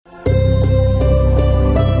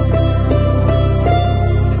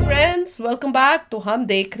Friends, welcome back. तो हम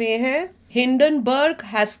देख रहे हैं Hindenburg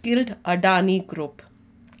has killed Adani group.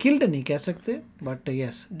 Killed नहीं कह सकते बट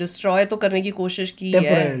यस, डिस्ट्रॉय तो करने की कोशिश की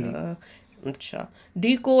है। अच्छा,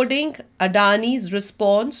 decoding Adanis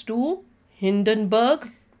response to Hindenburg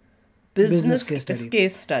business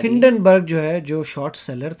case study. Hindenburg जो है, जो शॉर्ट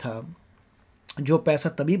सेलर था, जो पैसा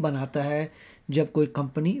तभी बनाता है जब कोई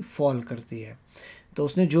कंपनी फॉल करती है। तो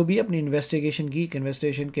उसने जो भी अपनी इन्वेस्टिगेशन की,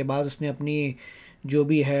 इन्वेस्टिगेशन के बाद उसने अपनी जो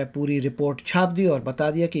भी है पूरी रिपोर्ट छाप दी और बता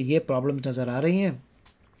दिया कि ये प्रॉब्लम्स नज़र आ रही हैं।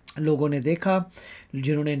 लोगों ने देखा,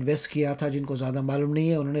 जिन्होंने इन्वेस्ट किया था, जिनको ज़्यादा मालूम नहीं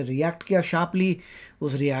है, उन्होंने रिएक्ट किया शार्पली।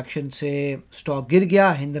 उस रिएक्शन से स्टॉक गिर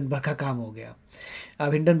गया, हिंडनबर्ग का काम हो गया।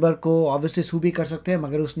 अब हिंडनबर्ग को ऑब्वियसली सू भी कर सकते हैं,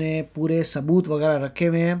 मगर उसने पूरे सबूत वगैरह रखे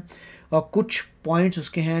हुए हैं और कुछ पॉइंट्स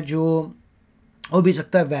उसके हैं जो हो भी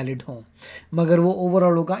सकता है वैलिड हों, मगर वो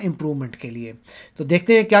ओवरऑल होगा इम्प्रूवमेंट के लिए। तो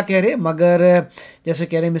देखते हैं क्या कह रहे हैं। मगर जैसे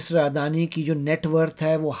कह रहे हैं मिस्टर अदानी की जो नेटवर्थ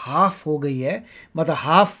है वो हाफ़ हो गई है, मतलब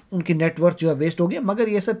हाफ़ उनकी नेटवर्थ जो है वेस्ट हो गया। मगर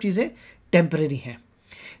ये सब चीज़ें टेम्परेरी हैं।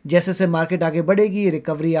 जैसे से मार्केट आगे बढ़ेगी,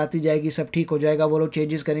 रिकवरी आती जाएगी, सब ठीक हो जाएगा, वो लोग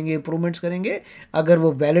चेंजेस करेंगे, इंप्रूवमेंट्स करेंगे। अगर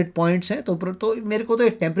वो वैलिड पॉइंट्स हैं तो मेरे को तो ये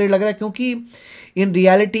टेम्परेरी लग रहा है, क्योंकि इन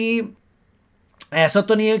रियलिटी ऐसा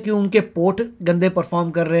तो नहीं है कि उनके पोर्ट गंदे परफॉर्म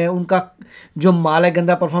कर रहे हैं, उनका जो माल है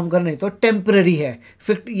गंदा परफॉर्म कर रहे हैं, तो टेम्परेरी है।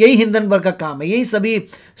 फिर यही हिंडनबर्ग का काम है, यही सभी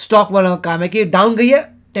स्टॉक वालों का काम है कि डाउन गई है,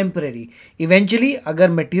 टेम्परेरी। इवेंचुअली अगर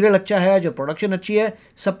मटेरियल अच्छा है, जो प्रोडक्शन अच्छी है,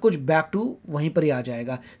 सब कुछ बैक टू वहीं पर ही आ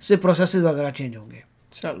जाएगा, सिर्फ प्रोसेसेस वगैरह चेंज होंगे।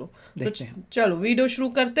 चलो देखते हैं। चलो वीडियो शुरू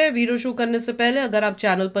करते हैं। वीडियो शुरू करने से पहले अगर आप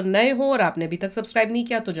चैनल पर नए हो और आपने अभी तक सब्सक्राइब नहीं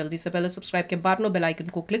किया तो जल्दी से पहले सब्सक्राइब के बाद बेल आइकन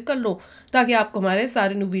को क्लिक कर लो, ताकि आपको हमारे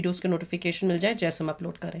सारे न्यू वीडियोस के नोटिफिकेशन मिल जाए जैसे हम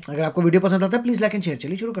अपलोड करें। अगर आपको वीडियो पसंद आता है प्लीज लाइक एंड शेयर।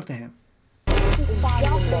 चलिए शुरू करते हैं।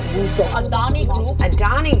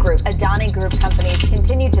 Adani Group companies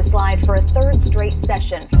continue to slide for a third straight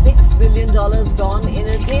session. $6 billion gone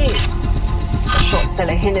in a day. Short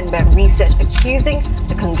seller Hindenburg Research accusing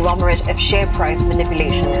the conglomerate of share price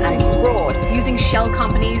manipulation and fraud, using shell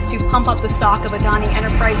companies to pump up the stock of Adani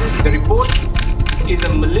Enterprises. The report is a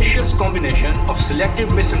malicious combination of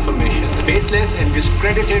selective misinformation, baseless and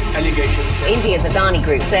discredited allegations. India's Adani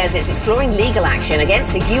Group says it's exploring legal action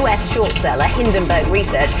against a US short seller, Hindenburg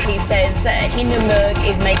Research. He says Hindenburg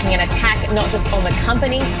is making an attack not just on the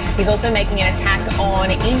company, he's also making an attack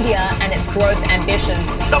on India and its growth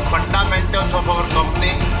ambitions. The fundamentals of our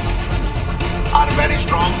company are very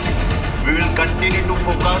strong. We will continue to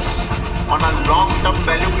focus on a long-term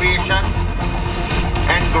value creation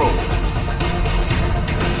and growth.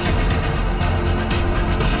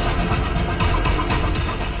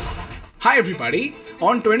 Hi everybody!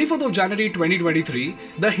 On 24th of January 2023,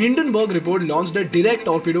 the Hindenburg report launched a direct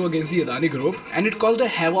torpedo against the Adani Group, and it caused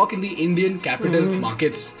a havoc in the Indian capital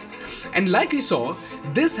markets. And like we saw,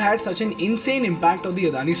 this had such an insane impact on the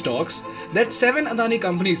Adani stocks that 7 Adani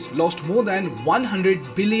companies lost more than $100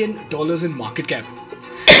 billion in market cap.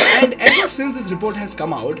 And ever since this report has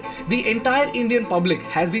come out, the entire Indian public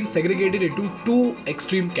has been segregated into two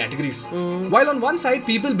extreme categories. While on one side,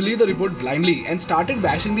 people believe the report blindly and started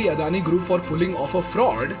bashing the Adani Group for pulling off a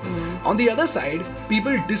fraud, on the other side,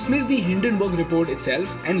 people dismissed the Hindenburg report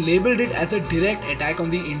itself and labeled it as a direct attack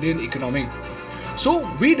on the Indian economy. So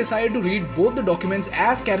we decided to read both the documents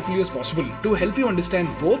as carefully as possible to help you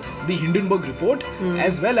understand both the Hindenburg report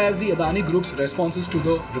as well as the Adani Group's responses to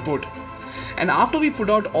the report. And after we put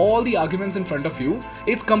out all the arguments in front of you,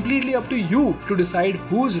 it's completely up to you to decide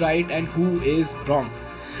who's right and who is wrong.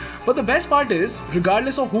 But the best part is,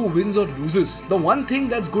 regardless of who wins or loses, the one thing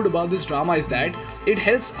that's good about this drama is that it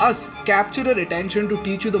helps us capture your attention to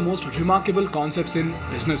teach you the most remarkable concepts in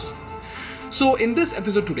business. So in this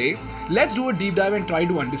episode today, let's do a deep dive and try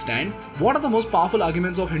to understand what are the most powerful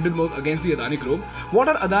arguments of Hindenburg against the Adani Group, what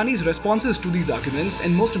are Adani's responses to these arguments,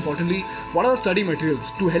 and most importantly, what are the study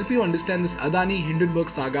materials to help you understand this Adani-Hindenburg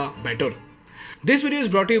saga better. This video is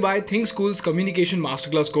brought to you by Think School's Communication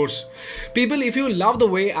Masterclass course. People, if you love the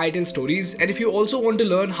way I tell stories and if you also want to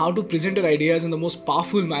learn how to present your ideas in the most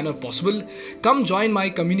powerful manner possible, come join my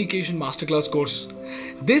Communication Masterclass course.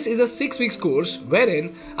 This is a 6 weeks course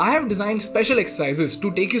wherein I have designed special exercises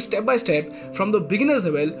to take you step by step from the beginner's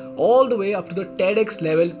level all the way up to the TEDx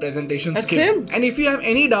level presentation skill. And if you have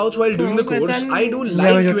any doubts while doing the course, I do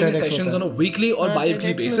live Q&A sessions on a weekly or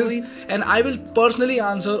bi-weekly basis, and I will personally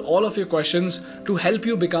answer all of your questions to help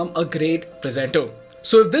you become a great presenter.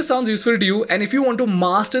 So if this sounds useful to you and if you want to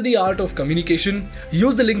master the art of communication,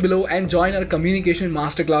 use the link below and join our Communication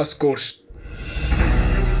Masterclass course.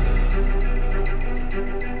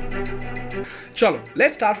 Chalo,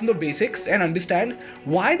 let's start from the basics and understand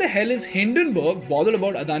why the hell is Hindenburg bothered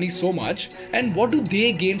about Adani so much and what do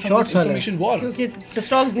they gain from this information war? क्योंकि the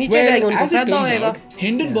stocks नीचे जाएंगे उनको फायदा होएगा.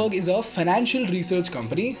 Hindenburg is a financial research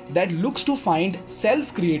company that looks to find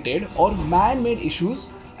self-created or man-made issues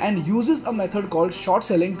and uses a method called short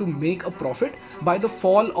selling to make a profit by the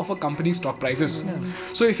fall of a company's stock prices.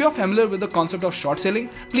 So if you're familiar with the concept of short selling,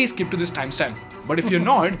 please skip to this timestamp. But if you're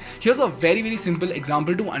not, here's a very simple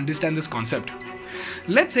example to understand this concept.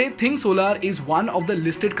 Let's say Think Solar is one of the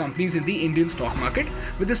listed companies in the Indian stock market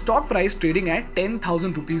with the stock price trading at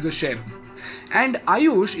 10,000 rupees a share. And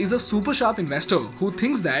Ayush is a super sharp investor who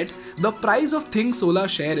thinks that the price of Think Solar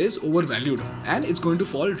share is overvalued and it's going to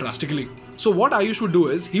fall drastically. So what Ayush would do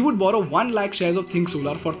is he would borrow 1 lakh shares of Think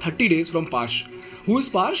Solar for 30 days from Parsh. Who is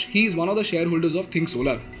Parsh? He is one of the shareholders of Think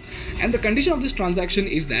Solar. And the condition of this transaction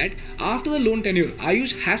is that after the loan tenure,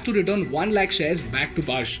 Ayush has to return 1 lakh shares back to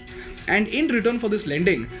Parsh. And in return for this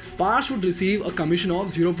lending, Parsh would receive a commission of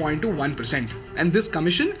 0.21%. And this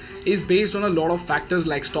commission is based on a lot of factors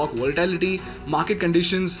like stock volatility, market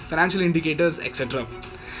conditions, financial indicators, etc.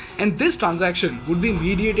 And this transaction would be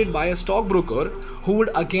mediated by a stockbroker who would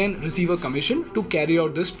again receive a commission to carry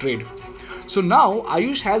out this trade. So now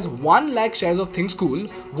Ayush has 1 lakh shares of Think School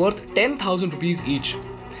worth 10,000 rupees each.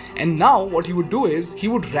 And now what he would do is he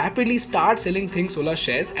would rapidly start selling Think Solar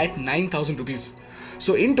shares at 9,000 rupees.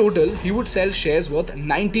 So in total, he would sell shares worth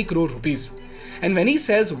 90 crore rupees. And when he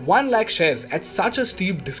sells 1 lakh shares at such a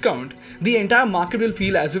steep discount, the entire market will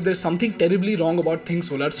feel as if there's something terribly wrong about Think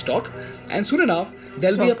Solar stock. And soon enough,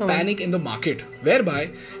 there'll be a panic in the market,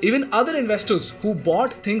 whereby even other investors who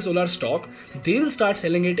bought Think Solar stock, they will start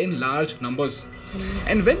selling it in large numbers.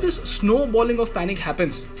 And when this snowballing of panic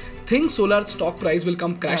happens, Think Solar stock price will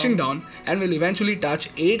come crashing down and will eventually touch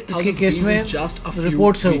 8,000 rupees in just a few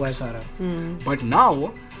weeks. But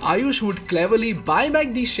now, Ayush would cleverly buy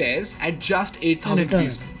back these shares at just 8,000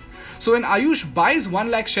 rupees. So when Ayush buys 1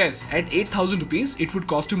 lakh shares at 8,000 rupees, it would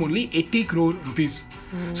cost him only 80 crore rupees.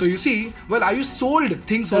 So you see, well, Ayush sold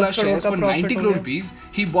Think Solar shares for 90 crore rupees,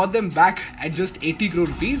 he bought them back at just 80 crore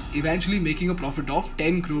rupees, eventually making a profit of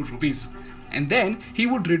 10 crore rupees. And then he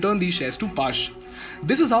would return these shares to Parsh.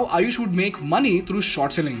 This is how Ayush would make money through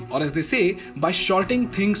short selling, or as they say, by shorting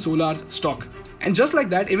Think Solar's stock. And just like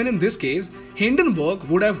that, even in this case, Hindenburg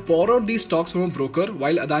would have borrowed these stocks from a broker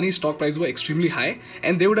while Adani's stock price were extremely high,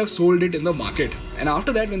 and they would have sold it in the market. And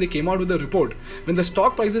after that, when they came out with the report, when the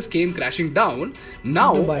stock prices came crashing down,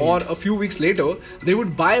 now or a few weeks later, they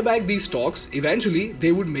would buy back these stocks. Eventually,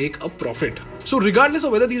 they would make a profit. So regardless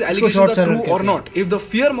of whether these allegations are true or not, if the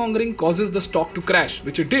fear mongering causes the stock to crash,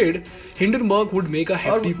 which it did, Hindenburg would make a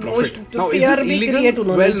hefty profit. Now is this illegal?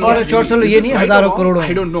 Well, not really. Is this right or wrong?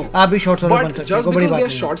 I don't know. But just because they are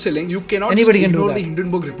short selling, you cannot just ignore the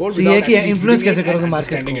Hindenburg report without actually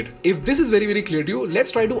understanding it. If this is very clear to you,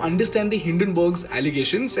 let's try to understand the Hindenburg's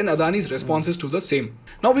allegations and Adani's responses to the same.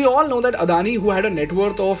 Now we all know that Adani, who had a net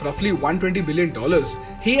worth of roughly $120 billion,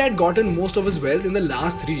 he had gotten most of his wealth in the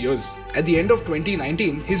last 3 years. At the end of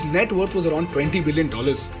 2019, his net worth was around $20 billion.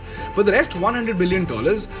 But the rest $100 billion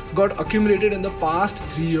got accumulated in the past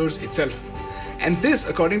 3 years itself. And this,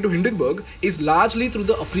 according to Hindenburg, is largely through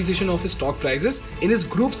the appreciation of his stock prices in his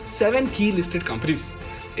group's 7 key listed companies.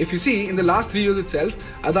 If you see, in the last 3 years itself,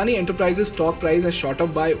 Adani Enterprises stock price has shot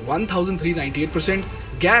up by 1,398%,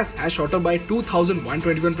 gas has shot up by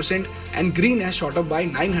 2,121%, and green has shot up by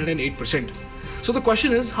 908%. So the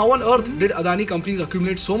question is, how on earth did Adani companies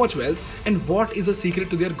accumulate so much wealth, and what is the secret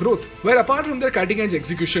to their growth? Well, apart from their cutting edge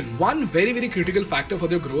execution, one very critical factor for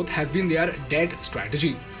their growth has been their debt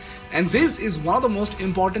strategy. And this is one of the most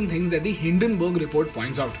important things that the Hindenburg report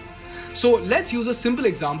points out. So let's use a simple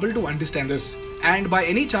example to understand this. And by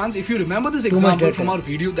any chance, if you remember this example from our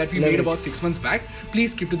video that we made about 6 months back,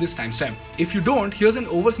 please skip to this timestamp. If you don't, here's an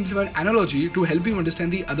oversimplified analogy to help you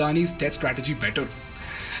understand the Adani's debt strategy better.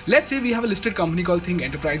 Let's say we have a listed company called Think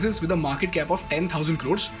Enterprises with a market cap of 10,000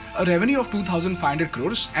 crores, a revenue of 2,500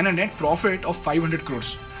 crores, and a net profit of 500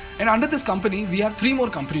 crores. And under this company, we have 3 more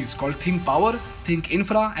companies called Think Power, Think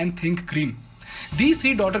Infra, and Think Green. These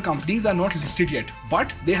 3 daughter companies are not listed yet,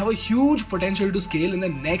 but they have a huge potential to scale in the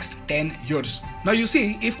next 10 years. Now you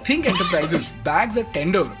see, if Think Enterprises bags a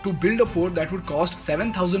tender to build a port that would cost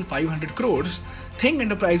 7,500 crores, Think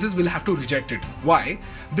Enterprises will have to reject it. Why?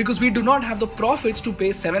 Because we do not have the profits to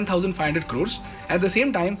pay 7,500 crores. At the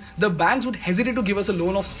same time, the banks would hesitate to give us a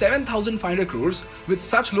loan of 7,500 crores with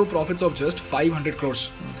such low profits of just 500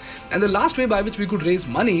 crores. And the last way by which we could raise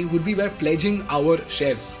money would be by pledging our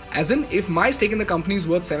shares. As in, if my stake in the company is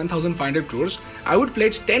worth 7,500 crores, I would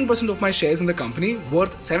pledge 10% of my shares in the company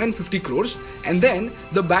worth 750 crores, and then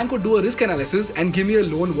the bank would do a risk analysis and give me a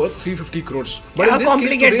loan worth 350 crores. But in this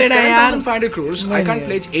case, to raise 7,500 crores, I can't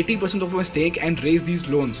pledge 80% of my stake and raise these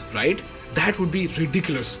loans, right? That would be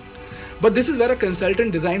ridiculous. But this is where a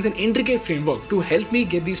consultant designs an intricate framework to help me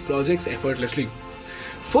get these projects effortlessly.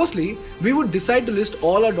 Firstly, we would decide to list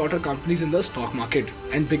all our daughter companies in the stock market,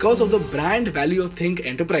 and because of the brand value of Think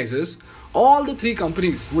Enterprises, all the 3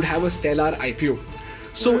 companies would have a stellar IPO.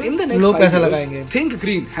 So in the next 5 years, Think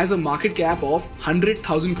Green has a market cap of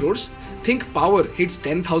 100,000 crores, Think Power hits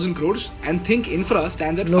 10,000 crores, and Think Infra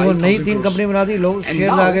stands at 5,000 crores. And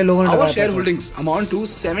now our shareholdings amount to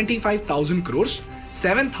 75,000 crores,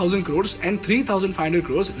 7,000 crores and 3,500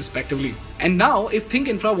 crores respectively. And now if Think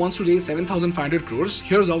Infra wants to raise 7,500 crores,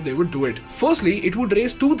 here's how they would do it. Firstly, it would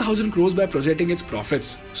raise 2,000 crores by projecting its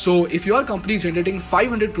profits. So if your company is generating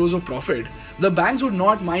 500 crores of profit, the banks would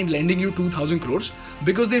not mind lending you 2,000 crores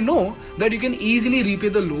because they know that you can easily repay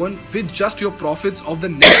the loan with just your profits of the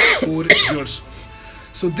next 4 years.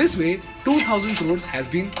 So this way, 2,000 crores has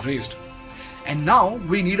been raised. And now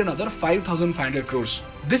we need another 5,500 crores.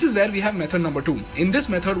 This is where we have method number 2. In this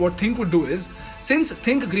method, what Think would do is, since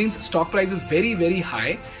Think Green's stock price is very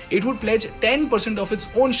high, it would pledge 10% of its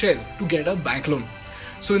own shares to get a bank loan.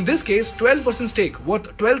 So in this case, 12% stake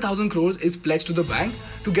worth 12,000 crores is pledged to the bank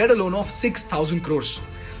to get a loan of 6,000 crores.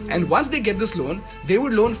 And once they get this loan, they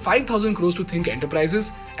would loan 5,000 crores to Think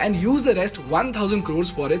Enterprises and use the rest 1,000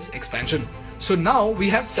 crores for its expansion. So now we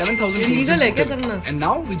have 7,000 crores in total, and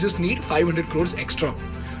now we just need 500 crores extra.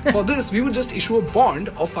 For this, we would just issue a bond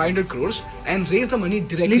of 500 crores and raise the money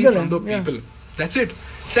directly from the people. That's it.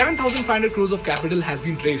 7,500 crores of capital has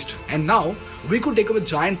been raised, and now we could take up a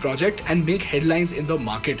giant project and make headlines in the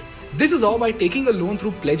market. This is all by taking a loan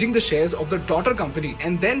through pledging the shares of the daughter company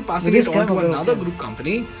and then passing it on to another group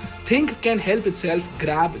company. Think can help itself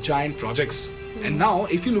grab giant projects. And now,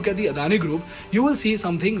 if you look at the Adani Group, you will see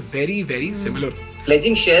something very similar.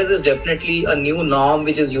 Pledging shares is definitely a new norm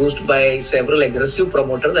which is used by several aggressive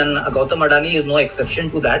promoters, and Gautam Adani is no exception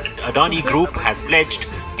to that. Adani Group has pledged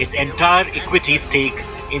its entire equity stake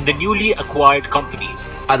in the newly acquired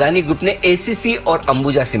companies. Adani Group ने ACC और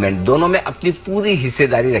Ambuja cement दोनों में अपनी पूरी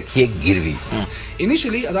हिस्सेदारी रखी है गिरवी.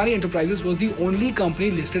 Initially, Adani Enterprises was the only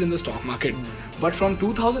company listed in the stock market. But from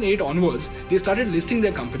 2008 onwards, they started listing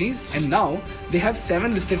their companies, and now they have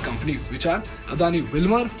 7 listed companies, which are Adani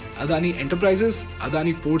Wilmar, Adani Enterprises,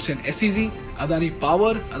 Adani Ports and SEZ, Adani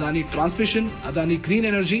Power, Adani Transmission, Adani Green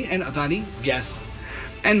Energy, and Adani Gas.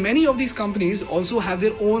 And many of these companies also have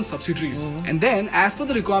their own subsidiaries. And then, as per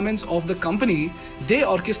the requirements of the company, they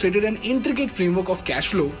orchestrated an intricate framework of cash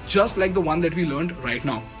flow, just like the one that we learned right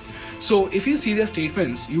now. So if you see their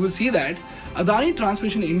statements, you will see that Adani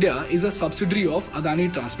Transmission India is a subsidiary of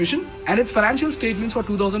Adani Transmission, and its financial statements for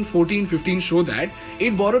 2014-15 show that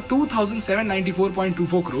it borrowed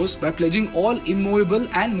 2,794.24 crores by pledging all immovable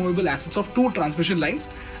and movable assets of 2 transmission lines,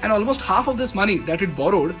 and almost half of this money that it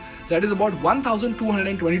borrowed, that is about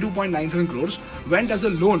 1,222.97 crores, went as a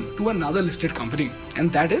loan to another listed company,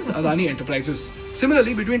 and that is Adani Enterprises.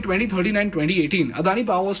 Similarly, between 2013 and 2018, Adani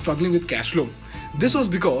Power was struggling with cash flow. This was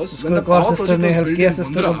because when the power project was built in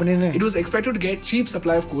Mundra, it was expected to get cheap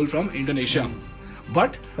supply of coal from Indonesia.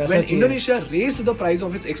 But when Indonesia raised the price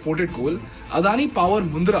of its exported coal, Adani Power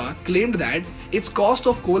Mundra claimed that its cost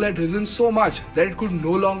of coal had risen so much that it could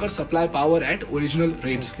no longer supply power at original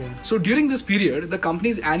rates. So during this period, the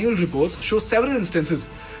company's annual reports show several instances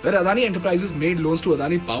where Adani Enterprises made loans to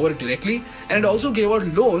Adani Power directly, and it also gave out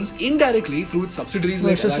loans indirectly through its subsidiaries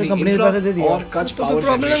like Adani Infra or Kutch Power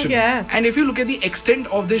Generation. And if you look at the extent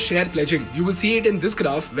of this share pledging, you will see it in this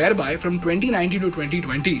graph, whereby from 2019 to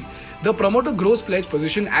 2020, the promoter gross pledge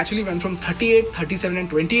position actually went from 38, 37 and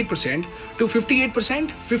 28% to 58%,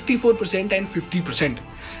 54% and 50%.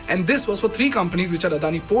 And this was for 3 companies, which are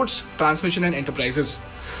Adani Ports, Transmission and Enterprises.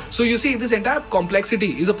 So you see, this entire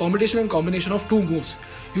complexity is a permutation and combination of 2 moves,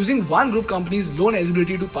 using one group company's loan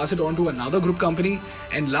eligibility to pass it on to another group company,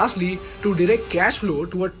 and lastly, to direct cash flow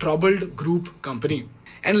to a troubled group company.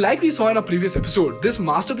 And like we saw in our previous episode, this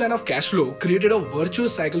master plan of cash flow created a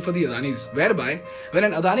virtuous cycle for the Adanis, whereby when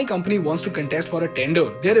an Adani company wants to contest for a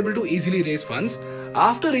tender, they are able to easily raise funds.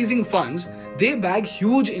 After raising funds, they bag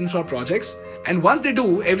huge infra projects, and once they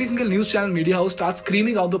do, every single news channel media house starts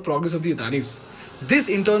screaming out the progress of the Adanis. This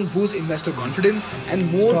in turn boosts investor confidence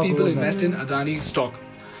and more people invest in Adani stock.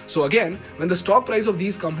 So again, when the stock price of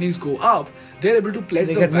these companies go up, they're able to pledge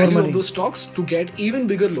the value of those stocks to get even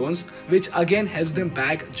bigger loans, which again helps them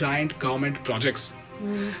bag giant government projects.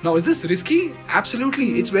 Now, is this risky?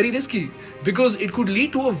 Absolutely, it's very risky because it could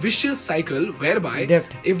lead to a vicious cycle whereby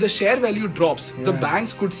if the share value drops, the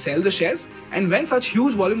banks could sell the shares, and when such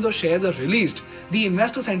huge volumes of shares are released, the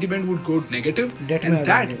investor sentiment would go negative, and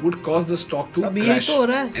that would cause the stock to crash,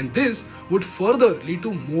 and this would further lead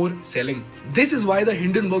to more selling. This is why the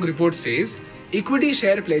Hindenburg report says equity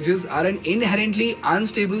share pledges are an inherently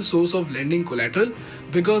unstable source of lending collateral,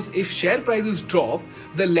 because if share prices drop,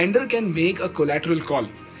 the lender can make a collateral call.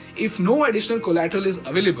 If no additional collateral is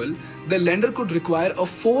available, the lender could require a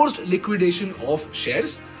forced liquidation of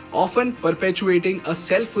shares, often perpetuating a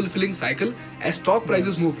self-fulfilling cycle as stock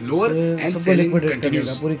prices move lower and selling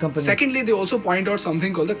continues. Secondly, they also point out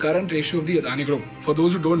something called the current ratio of the Adani Group. For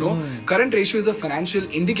those who don't know, current ratio is a financial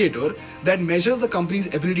indicator that measures the company's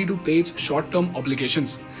ability to pay its short-term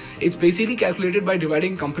obligations. It's basically calculated by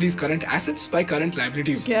dividing company's current assets by current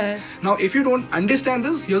liabilities. Now, if you don't understand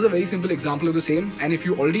this, here's a very simple example of the same. And if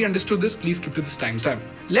you already understood this, please skip to this timestamp.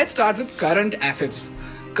 Let's start with current assets.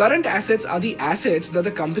 Current assets are the assets that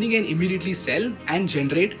the company can immediately sell and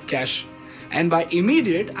generate cash. And by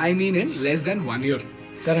immediate, I mean in less than 1 year.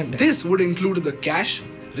 This would include the cash,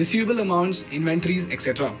 receivable amounts, inventories,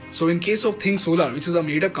 etc. So in case of Think Solar, which is a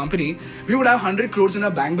made-up company, we would have 100 crores in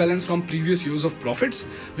our bank balance from previous years of profits.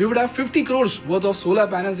 We would have 50 crores worth of solar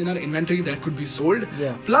panels in our inventory that could be sold.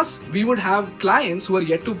 Plus, we would have clients who are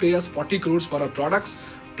yet to pay us 40 crores for our products.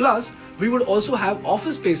 Plus, we would also have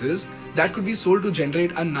office spaces that could be sold to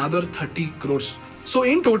generate another 30 crores. So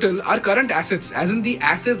in total, our current assets, as in the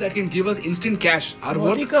assets that can give us instant cash, are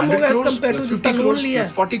worth 100 crores plus 50 crores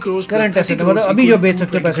plus 40 crores plus 30 crores equal to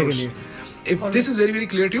 20 crores. If this is very, very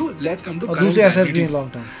clear to you, let's come to current liabilities.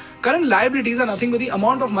 Current liabilities are nothing but the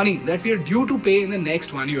amount of money that we are due to pay in the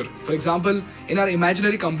next 1 year. For example, in our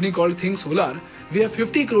imaginary company called Think Solar, we have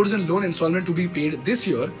 50 crores in loan installment to be paid this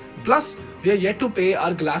year. Plus, we are yet to pay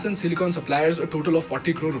our glass and silicon suppliers a total of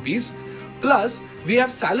 40 crore rupees. Plus, we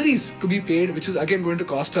have salaries to be paid, which is again going to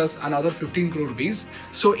cost us another 15 crore rupees.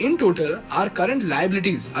 So in total, our current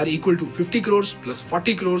liabilities are equal to 50 crores plus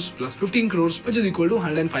 40 crores plus 15 crores, which is equal to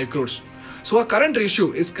 105 crores. So our current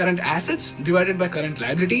ratio is current assets divided by current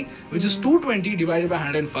liability, which is 220 divided by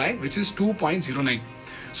 105, which is 2.09.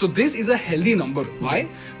 So this is a healthy number. Why?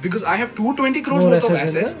 Because I have 220 crores worth of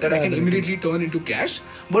assets that I can immediately turn into cash,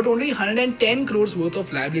 but only 110 crores worth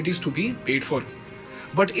of liabilities to be paid for.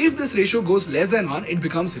 But if this ratio goes less than 1, it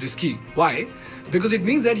becomes risky. Why? Because it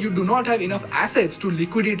means that you do not have enough assets to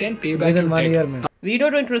liquidate and pay back your debt. Video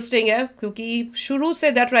तो interesting है क्योंकि शुरू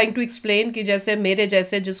say that trying to explain कि जैसे मेरे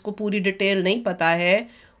जैसे जिसको पूरी डिटेल नहीं पता है,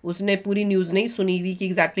 उसने पूरी न्यूज़ नहीं सुनी हुई कि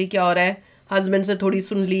एग्जैक्टली क्या हो रहा है, हस्बैंड से थोड़ी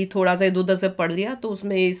सुन ली, थोड़ा सा इधर उधर से पढ़ लिया, तो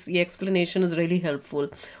उसमें ये एक्सप्लेनेशन इज़ रियली हेल्पफुल.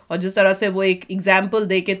 और जिस तरह से वो एक एग्जांपल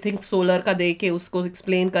दे के थिंक सोलर का दे के उसको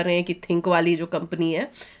एक्सप्लेन कर रहे हैं कि थिंक वाली जो कंपनी है,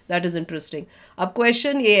 दैट इज़ इंटरेस्टिंग. अब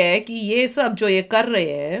क्वेश्चन ये है कि ये सब जो ये कर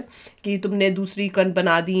रहे हैं कि तुमने दूसरी कन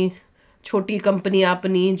बना दी, छोटी कंपनी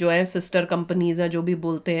अपनी जो है सिस्टर कंपनीज हैं जो भी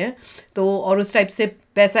बोलते हैं, तो और उस टाइप से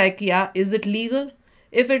पैसा किया, is it legal?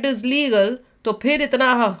 If it is legal तो फिर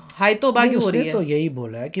इतना हाई तो बाकी हो रही है. तो यही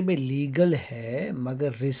बोला है कि भाई लीगल है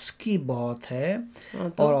मगर रिस्की बहुत है.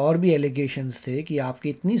 और भी एलिगेशंस थे कि आपकी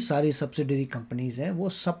इतनी सारी सब्सिडरी कंपनीज हैं, वो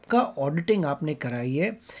सबका ऑडिटिंग आपने कराई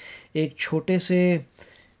है एक छोटे से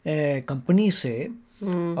कंपनी से,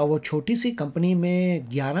 और वो छोटी सी कंपनी में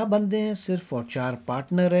 11 बंदे हैं सिर्फ और 4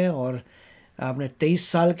 पार्टनर हैं, और आपने 23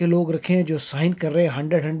 साल के लोग रखे हैं जो साइन कर रहे हैं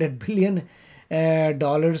 100 बिलियन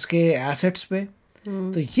डॉलर्स के एसेट्स पे.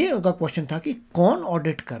 तो ये उनका क्वेश्चन था कि कौन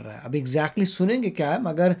ऑडिट कर रहा है. अब एग्जैक्टली सुनेंगे क्या है,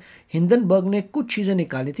 मगर हिंडनबर्ग ने कुछ चीज़ें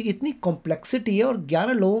निकाली थी कि इतनी कॉम्प्लेक्सिटी है और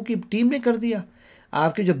 11 लोगों की टीम ने कर दिया.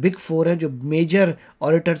 आपके जो बिग 4 हैं, जो मेजर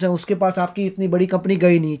ऑडिटर्स हैं, उसके पास आपकी इतनी बड़ी कंपनी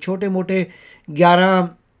गई नहीं, छोटे मोटे 11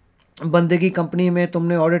 बंदे की कंपनी में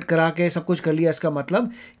तुमने ऑडिट करा के सब कुछ कर लिया. इसका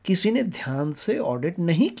मतलब किसी ने ध्यान से ऑडिट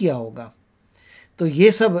नहीं किया होगा. तो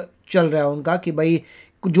ये सब चल रहा है उनका कि भाई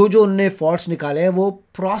जो उनने फॉल्ट्स निकाले हैं वो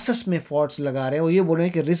प्रोसेस में फॉल्ट्स लगा रहे हैं. वो ये बोल रहे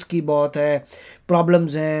हैं कि रिस्क ही बहुत है,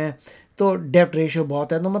 प्रॉब्लम्स हैं, तो डेप्ट रेशियो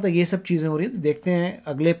बहुत है. तो मतलब ये सब चीज़ें हो रही हैं. तो देखते हैं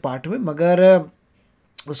अगले पार्ट में. मगर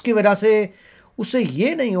उसकी वजह से उससे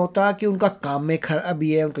ये नहीं होता कि उनका काम में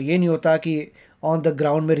खराबी है, उनको ये नहीं होता कि ऑन द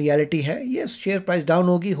ग्राउंड में रियलिटी है। ये शेयर प्राइस डाउन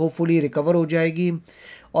होगी, होपफुली रिकवर हो जाएगी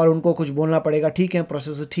और उनको कुछ बोलना पड़ेगा, ठीक है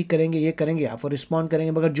प्रोसेस ठीक करेंगे, ये करेंगे, आप वो रिस्पॉन्ड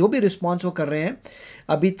करेंगे। मगर जो भी रिस्पॉन्स वो कर रहे हैं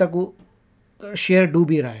अभी तक वो शेयर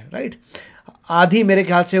डूब ही रहा है, राइट। आधी मेरे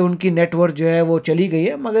ख्याल से उनकी नेटवर्थ जो है वो चली गई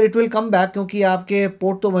है, मगर इट विल कम बैक, क्योंकि आपके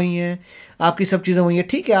पोर्ट तो वही हैं, आपकी सब चीज़ें वही हैं।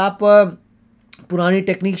 ठीक है, आप पुरानी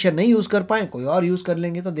टेक्निक शायद नहीं यूज़ कर पाएँ, कोई और यूज़ कर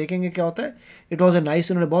लेंगे तो देखेंगे क्या होता है। इट वॉज ए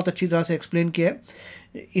नाइस, उन्होंने बहुत अच्छी तरह से एक्सप्लेन किया है।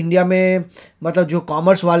 इंडिया में मतलब जो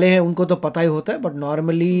कॉमर्स वाले हैं उनको तो पता ही होता है, बट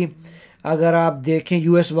नॉर्मली अगर आप देखें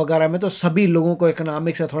यूएस वगैरह में तो सभी लोगों को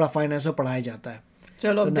इकोनॉमिक्स या थोड़ा फाइनेंस में पढ़ाया जाता है।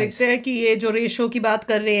 चलो अब देखते हैं कि ये जो रेशो की बात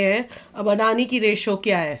कर रहे हैं, अब अडानी की रेशो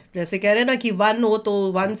क्या है। जैसे कह रहे हैं ना कि 1 हो तो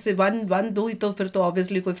 1 से 1 2 तो फिर तो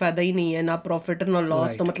ऑब्वियसली कोई फायदा ही नहीं है, ना प्रॉफिट ना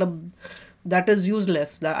लॉस, तो मतलब दैट इज़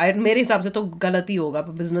यूजलेस। मेरे हिसाब से तो गलत ही होगा,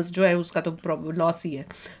 बिजनेस जो है उसका तो लॉस ही है।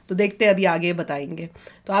 तो देखते हैं अभी आगे बताएंगे।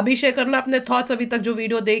 तो आप भी शेयर करना अपने थॉट्स, अभी तक जो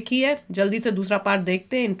वीडियो देखी है जल्दी से दूसरा पार्ट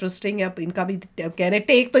देखते हैं, इंटरेस्टिंग है। इनका भी कह रहे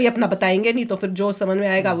टेक तो ये अपना बताएंगे नहीं, तो फिर जो समझ में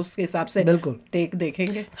आएगा उसके हिसाब से बिल्कुल टेक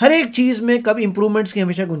देखेंगे। हर एक चीज़ में कभी इंप्रूवमेंट्स की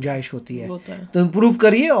हमेशा गुंजाइश होती है, तो इम्प्रूव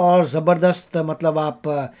करिए और ज़बरदस्त मतलब आप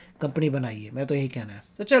कंपनी बनाइए, मैं तो यही कहना है।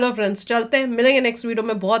 तो चलो फ्रेंड्स चलते हैं, मिलेंगे नेक्स्ट वीडियो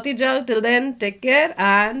में बहुत ही जल्द। Till then take care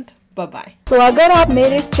and bye bye. तो अगर आप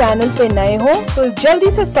मेरे इस चैनल पे नए हो तो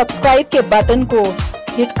जल्दी से सब्सक्राइब के बटन को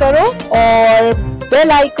हिट करो और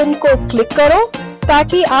बेल आइकन को क्लिक करो,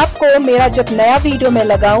 ताकि आपको मेरा जब नया वीडियो मैं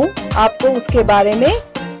लगाऊं आपको उसके बारे में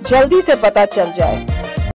जल्दी से पता चल जाए।